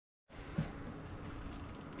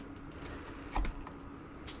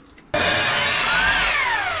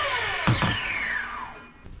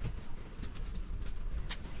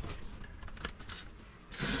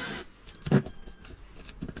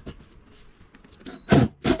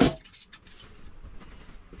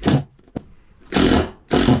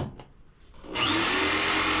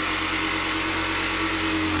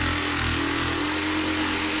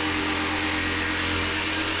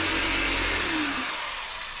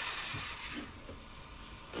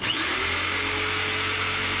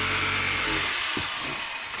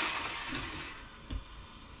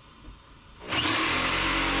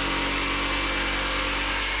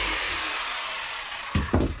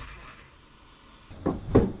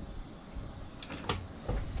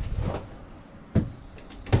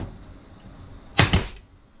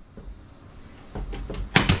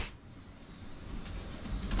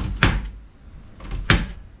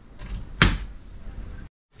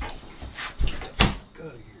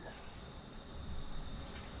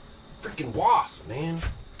freaking wasp, man.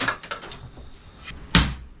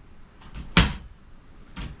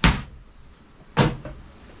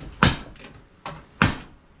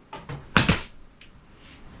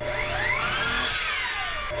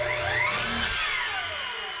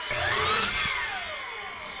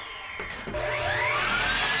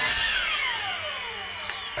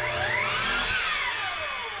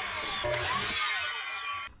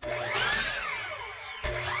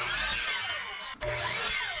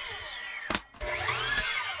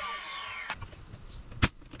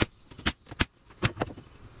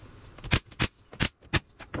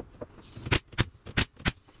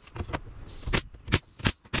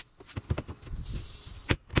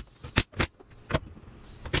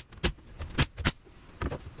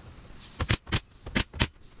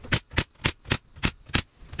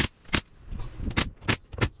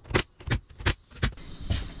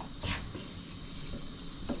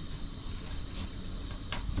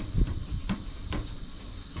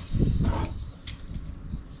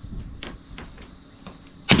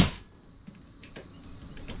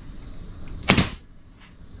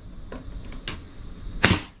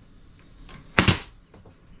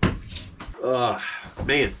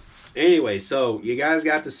 Man, anyway, so you guys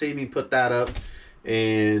got to see me put that up,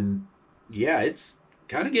 and yeah, it's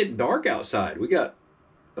kind of getting dark outside. We got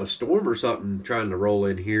a storm or something trying to roll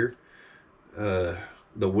in here. The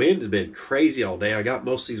wind has been crazy all day. I got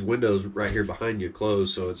most of these windows right here behind you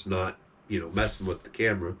closed, so it's not, you know, messing with the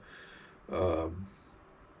camera. Yeah,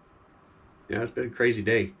 it's been a crazy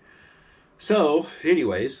day. So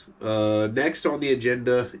anyways, next on the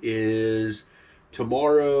agenda is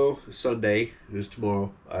tomorrow, Sunday, is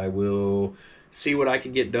tomorrow, I will see what I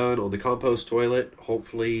can get done on the compost toilet.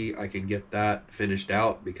 Hopefully I can get that finished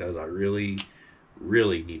out because I really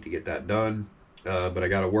need to get that done. But I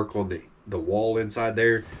got to work on the wall inside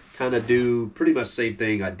there. Kind of do pretty much the same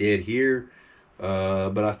thing I did here.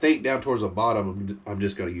 But I think down towards the bottom, I'm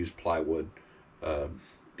just going to use plywood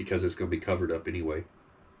because it's going to be covered up anyway.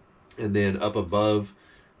 And then up above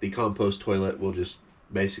the compost toilet, we'll just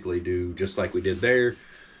basically do just like we did there.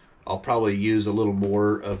 I'll probably use a little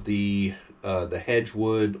more of the hedge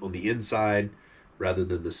wood on the inside rather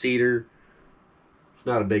than the cedar. It's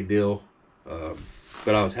not a big deal,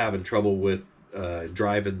 but I was having trouble with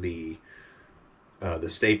driving the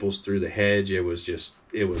staples through the hedge. It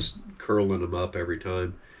was curling them up every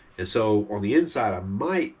time, and so on the inside I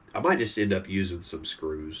might just end up using some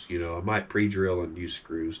screws. You know, I might pre-drill and use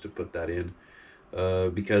screws to put that in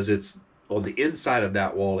because it's on the inside of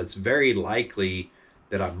that wall. It's very likely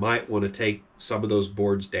that I might want to take some of those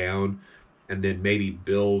boards down and then maybe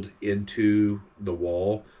build into the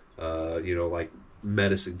wall, you know, like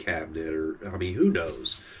medicine cabinet, or I mean, who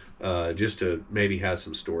knows, just to maybe have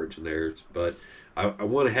some storage in there. But I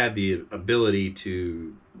want to have the ability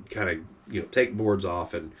to kind of, you know, take boards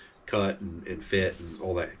off and cut and fit and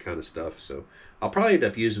all that kind of stuff. So I'll probably end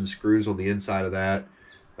up using screws on the inside of that.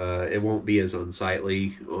 It won't be as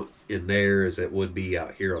unsightly in there as it would be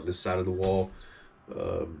out here on this side of the wall.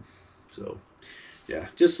 So yeah,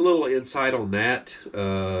 just a little insight on that.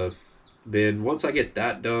 Then once I get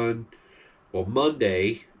that done, well,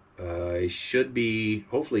 Monday, I should be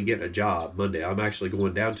hopefully getting a job Monday. I'm actually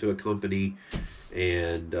going down to a company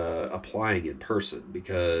and applying in person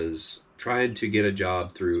because trying to get a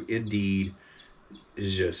job through Indeed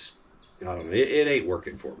is just, I don't know, it ain't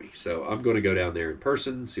working for me. So I'm going to go down there in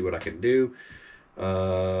person, see what I can do,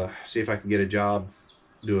 see if I can get a job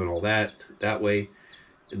doing all that way.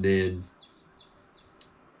 And then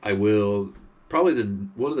I will probably,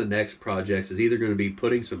 one of the next projects is either going to be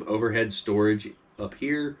putting some overhead storage up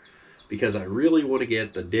here because I really want to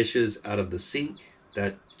get the dishes out of the sink.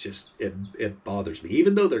 That just, it bothers me,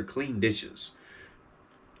 even though they're clean dishes.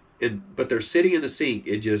 But they're sitting in the sink.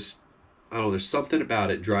 It just, I don't know, there's something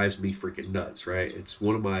about it drives me freaking nuts, right? It's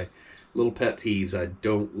one of my little pet peeves. I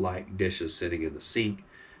don't like dishes sitting in the sink.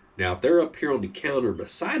 Now, if they're up here on the counter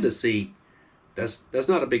beside the sink, that's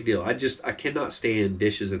not a big deal. I cannot stand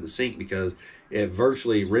dishes in the sink because it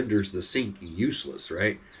virtually renders the sink useless,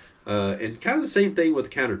 right? And kind of the same thing with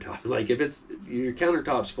the countertop. Like if it's your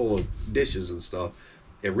countertop's full of dishes and stuff,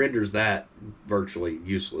 it renders that virtually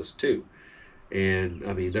useless too. And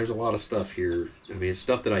I mean, there's a lot of stuff here. I mean, it's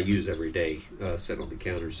stuff that I use every day, sitting on the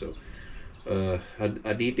counter. So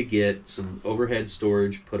I need to get some overhead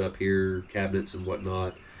storage put up here, cabinets and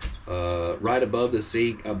whatnot. Right above the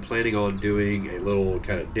sink, I'm planning on doing a little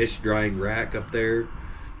kind of dish drying rack up there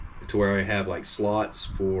to where I have like slots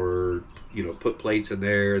for, you know, put plates in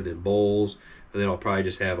there and then bowls. And then I'll probably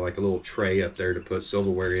just have like a little tray up there to put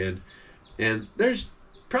silverware in. And there's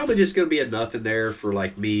probably just going to be enough in there for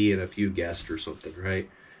like me and a few guests or something, right?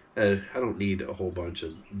 I don't need a whole bunch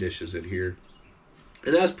of dishes in here.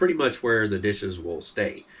 And that's pretty much where the dishes will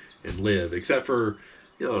stay and live, except for,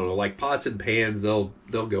 you know, like pots and pans. They'll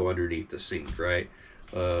go underneath the sink, right?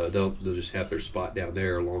 They'll just have their spot down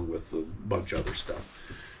there along with a bunch of other stuff.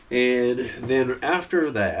 And then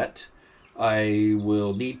after that, I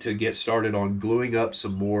will need to get started on gluing up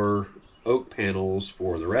some more oak panels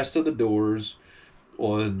for the rest of the doors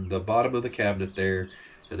on the bottom of the cabinet there.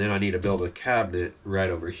 And then I need to build a cabinet right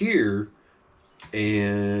over here.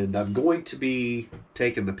 And I'm going to be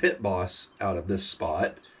taking the pit boss out of this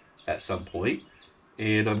spot at some point.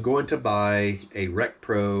 And I'm going to buy a Rec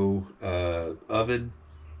Pro oven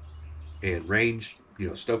and range, you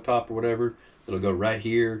know, stovetop or whatever. It'll go right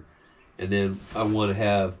here. And then I want to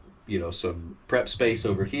have, you know, some prep space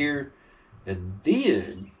over here. And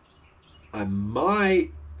then I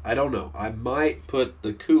don't know, I might put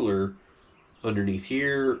the cooler underneath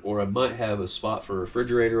here, or I might have a spot for a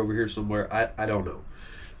refrigerator over here somewhere. I don't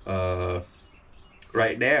know.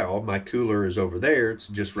 Right now, my cooler is over there. It's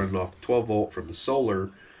just running off the 12 volt from the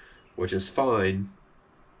solar, which is fine.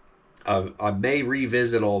 I may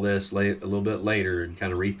revisit all this a little bit later and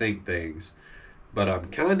kind of rethink things, but I'm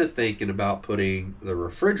kind of thinking about putting the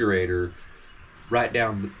refrigerator right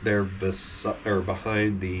down there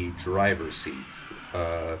behind the driver's seat.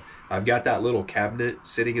 I've got that little cabinet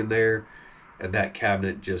sitting in there, and that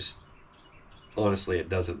cabinet just, honestly, it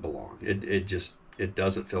doesn't belong. It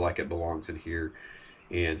doesn't feel like it belongs in here.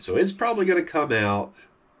 And so it's probably going to come out,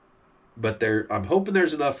 but I'm hoping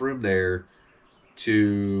there's enough room there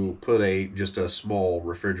to put just a small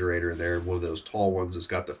refrigerator in there, one of those tall ones that's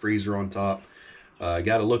got the freezer on top. I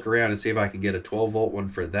got to look around and see if I can get a 12 volt one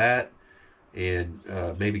for that, and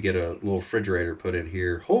maybe get a little refrigerator put in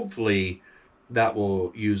here. Hopefully that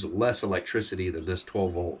will use less electricity than this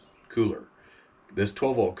 12 volt cooler. This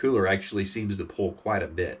 12 volt cooler actually seems to pull quite a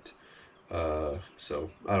bit.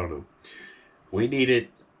 So I don't know. We need it.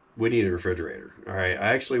 We need a refrigerator. All right.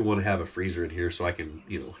 I actually want to have a freezer in here so I can,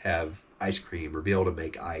 you know, have ice cream or be able to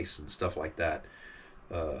make ice and stuff like that.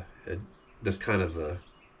 That's kind of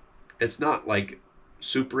it's not like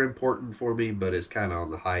super important for me, but it's kind of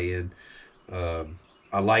on the high end.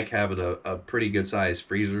 I like having a pretty good sized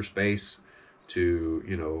freezer space to,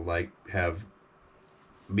 you know, like have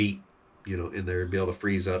meat, you know, in there, be able to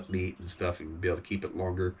freeze up meat and stuff and be able to keep it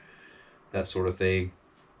longer, that sort of thing.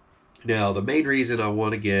 Now, the main reason I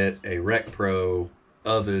want to get a Rec Pro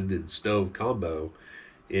oven and stove combo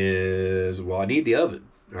is, well, I need the oven,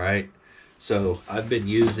 all right? So I've been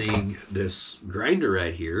using this grinder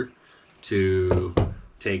right here to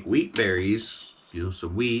take wheat berries, you know,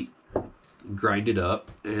 some wheat, grind it up,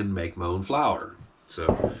 and make my own flour.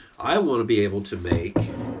 So I want to be able to make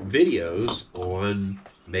videos on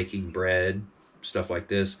making bread, stuff like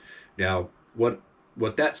this. Now, what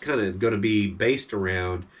that's kind of going to be based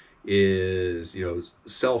around is, you know,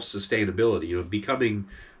 self-sustainability, you know, becoming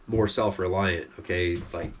more self-reliant, okay?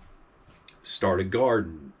 Like start a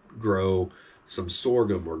garden, grow some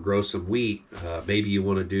sorghum or grow some wheat. Maybe you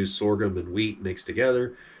want to do sorghum and wheat mixed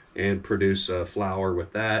together and produce flour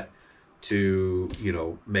with that to, you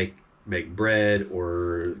know, make bread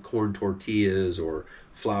or corn tortillas or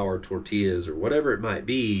flour tortillas or whatever it might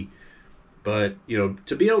be. But, you know,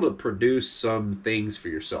 to be able to produce some things for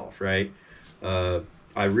yourself, right? I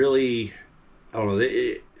don't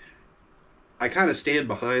know, I kind of stand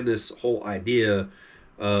behind this whole idea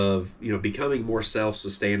of, you know, becoming more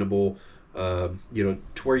self-sustainable, you know,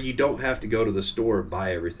 to where you don't have to go to the store and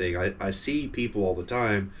buy everything. I see people all the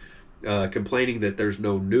time complaining that there's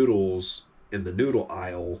no noodles in the noodle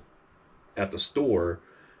aisle at the store,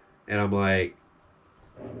 and I'm like,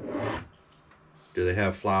 do they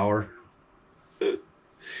have flour?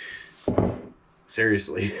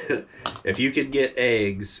 Seriously, if you can get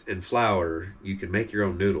eggs and flour, you can make your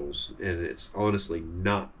own noodles, and it's honestly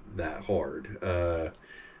not that hard.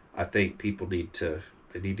 I think people need to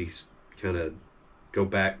kind of go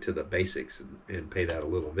back to the basics and pay that a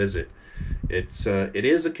little visit. It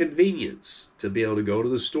is a convenience to be able to go to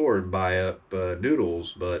the store and buy up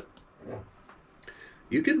noodles, but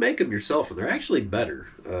you can make them yourself, and they're actually better.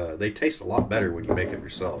 They taste a lot better when you make them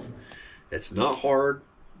yourself. It's not hard.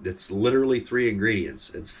 It's literally 3 ingredients.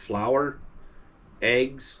 It's flour,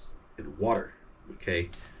 eggs, and water. Okay,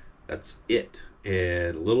 that's it.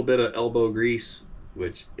 And a little bit of elbow grease,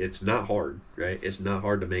 which it's not hard, right? It's not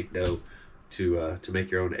hard to make dough to make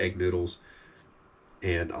your own egg noodles.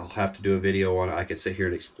 And I'll have to do a video on it. I could sit here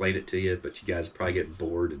and explain it to you, but you guys probably get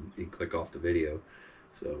bored and click off the video.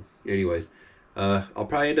 So, anyways, I'll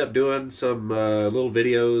probably end up doing some little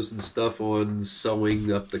videos and stuff on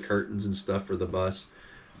sewing up the curtains and stuff for the bus.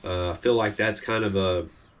 I feel like that's kind of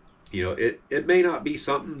You know, it may not be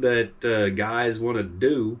something that guys want to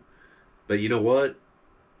do, but you know what?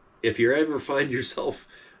 If you ever find yourself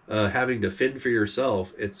having to fend for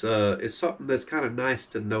yourself, it's something that's kind of nice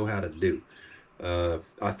to know how to do.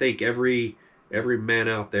 I think every man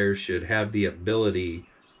out there should have the ability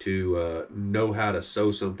to know how to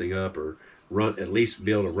sew something up, or run, at least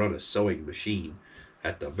be able to run a sewing machine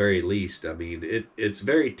at the very least. I mean, it's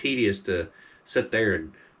very tedious to sit there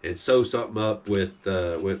and sew something up with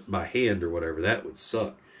my hand or whatever. That would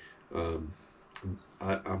suck. Um,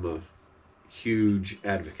 I'm a huge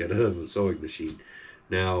advocate of a sewing machine.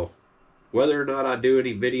 Now, whether or not I do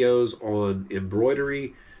any videos on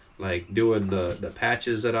embroidery, like doing the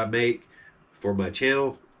patches that I make for my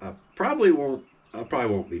channel, I probably won't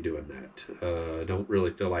be doing that. I don't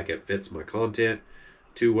really feel like it fits my content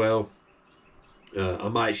too well. I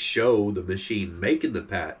might show the machine making the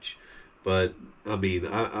patch, but I mean,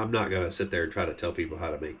 I'm not going to sit there and try to tell people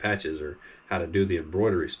how to make patches or how to do the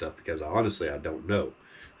embroidery stuff, because honestly, I don't know.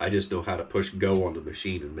 I just know how to push go on the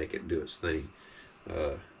machine and make it do its thing.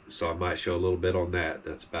 So I might show a little bit on that.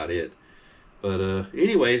 That's about it. But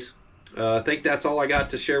anyways, I think that's all I got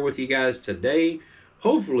to share with you guys today.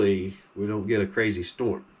 Hopefully, we don't get a crazy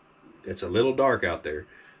storm. It's a little dark out there.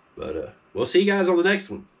 But we'll see you guys on the next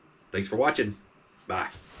one. Thanks for watching. Bye.